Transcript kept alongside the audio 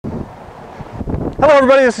Hello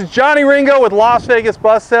everybody, this is Johnny Ringo with Las Vegas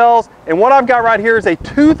Bus Sales, and what I've got right here is a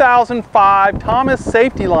 2005 Thomas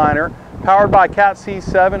Saf-T-Liner powered by Cat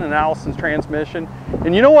C7 and Allison's transmission.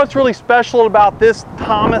 And you know what's really special about this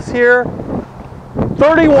Thomas here?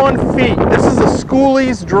 31 feet. This is a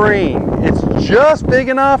schoolie's dream. It's just big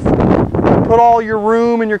enough to put all your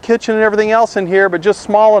room and your kitchen and everything else in here, but just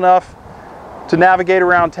small enough to navigate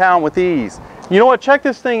around town with ease. You know what, check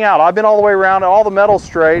this thing out. I've been all the way around, all the metal's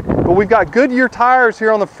straight, but we've got Goodyear tires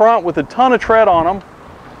here on the front with a ton of tread on them.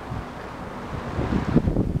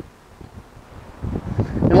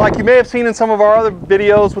 And like you may have seen in some of our other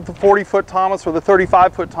videos with the 40-foot Thomas or the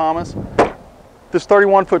 35-foot Thomas, this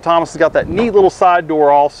 31-foot Thomas has got that neat little side door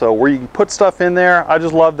also where you can put stuff in there. I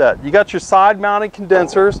just love that. You got your side-mounted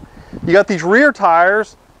condensers. You got these rear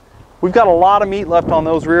tires. We've got a lot of meat left on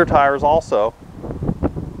those rear tires also.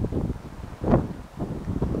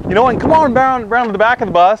 You know, and come on around to the back of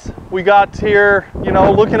the bus. We got here, you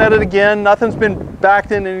know, looking at it again, nothing's been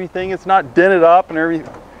backed into anything. It's not dented up and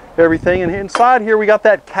everything. And inside here we got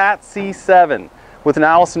that Cat C7 with an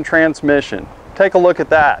Allison transmission. Take a look at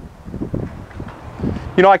that.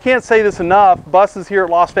 You know, I can't say this enough. Buses here at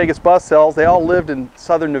Las Vegas Bus Sales, they all lived in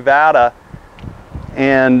Southern Nevada.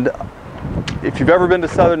 And if you've ever been to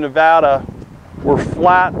Southern Nevada, we're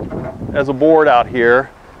flat as a board out here.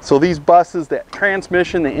 So these buses, the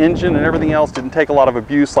transmission, the engine, and everything else didn't take a lot of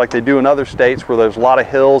abuse like they do in other states where there's a lot of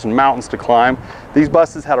hills and mountains to climb. These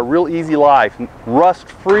buses had a real easy life,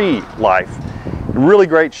 rust-free life, in really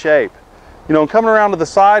great shape. You know, coming around to the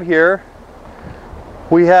side here,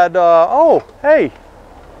 we had, oh, hey,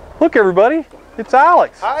 look everybody, it's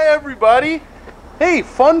Alex. Hi everybody. Hey,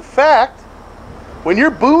 fun fact, when you're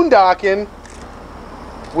boondocking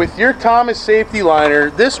with your Thomas Saf-T-Liner,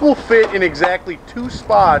 this will fit in exactly 2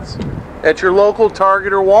 spots at your local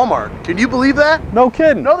Target or Walmart. Can you believe that? No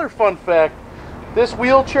kidding. Another fun fact, this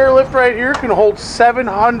wheelchair lift right here can hold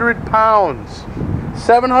 700 pounds.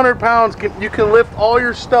 700 pounds, you can lift all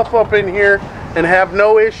your stuff up in here and have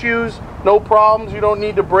no issues, no problems. You don't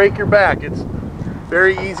need to break your back. It's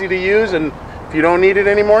very easy to use, and if you don't need it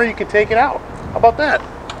anymore, you can take it out. How about that?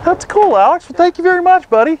 That's cool, Alex. Well, thank you very much,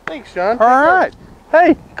 buddy. Thanks, John. All right.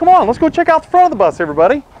 Hey, come on, let's go check out the front of the bus,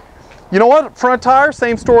 everybody. You know what? Front tires,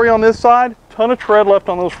 same story on this side. Ton of tread left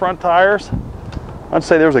on those front tires. I'd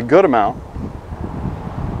say there's a good amount.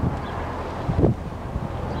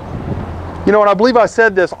 You know, and I believe I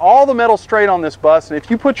said this, all the metal straight on this bus, and if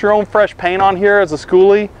you put your own fresh paint on here as a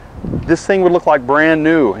schoolie, this thing would look like brand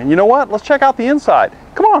new. And you know what? Let's check out the inside.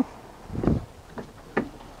 Come on.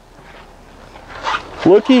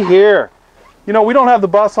 Looky here. You know, we don't have the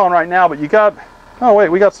bus on right now, but you got, oh wait,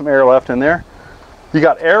 we got some air left in there. You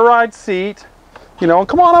got air ride seat, you know, and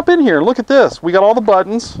come on up in here. Look at this. We got all the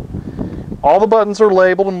buttons. All the buttons are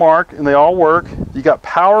labeled and marked, and they all work. You got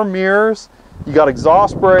power mirrors. You got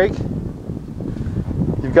exhaust brake.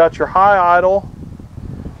 You've got your high idle.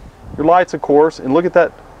 Your lights, of course, and look at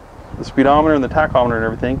that, the speedometer and the tachometer and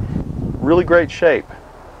everything. Really great shape.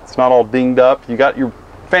 It's not all dinged up. You got your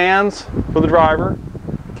fans for the driver.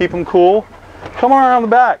 Keep them cool. Come on around the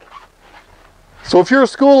back. So if you're a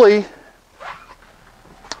schoolie,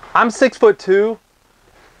 I'm 6'2".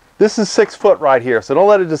 This is 6 foot right here, so don't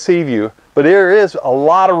let it deceive you. But there is a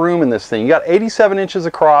lot of room in this thing. You got 87 inches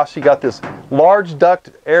across. You got this large duct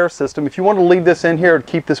air system. If you want to leave this in here to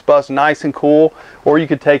keep this bus nice and cool, or you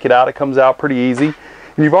could take it out. It comes out pretty easy. And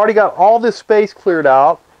you've already got all this space cleared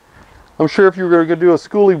out. I'm sure if you were going to do a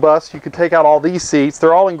schoolie bus, you could take out all these seats.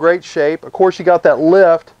 They're all in great shape. Of course, you got that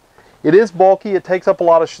lift. It is bulky, it takes up a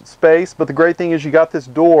lot of space, but the great thing is you got this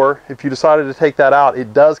door. If you decided to take that out,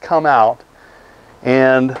 it does come out.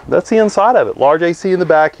 And that's the inside of it. Large AC in the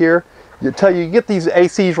back here. You get these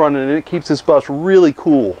ACs running and it keeps this bus really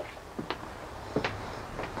cool.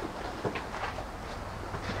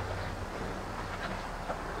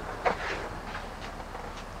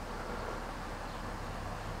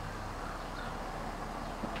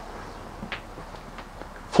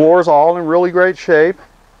 Floor's all in really great shape.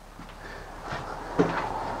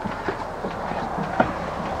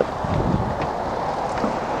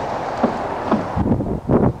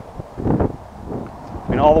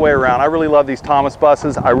 All the way around. I really love these Thomas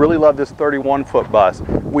buses. I really love this 31-foot bus.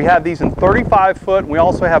 We have these in 35-foot, and we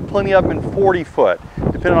also have plenty of them in 40-foot.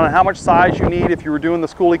 Depending on how much size you need, if you were doing the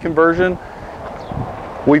schoolie conversion,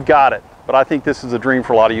 we've got it. But I think this is a dream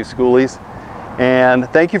for a lot of you schoolies. And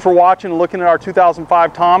thank you for watching and looking at our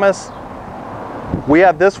 2005 Thomas. We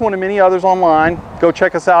have this one and many others online. Go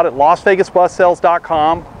check us out at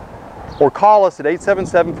LasVegasBusSales.com or call us at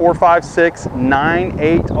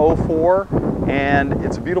 877-456-9804. and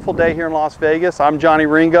it's a beautiful day here in Las Vegas. I'm Johnny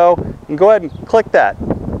Ringo, and go ahead and click that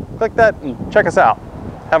and check us out.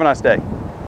 Have a nice day.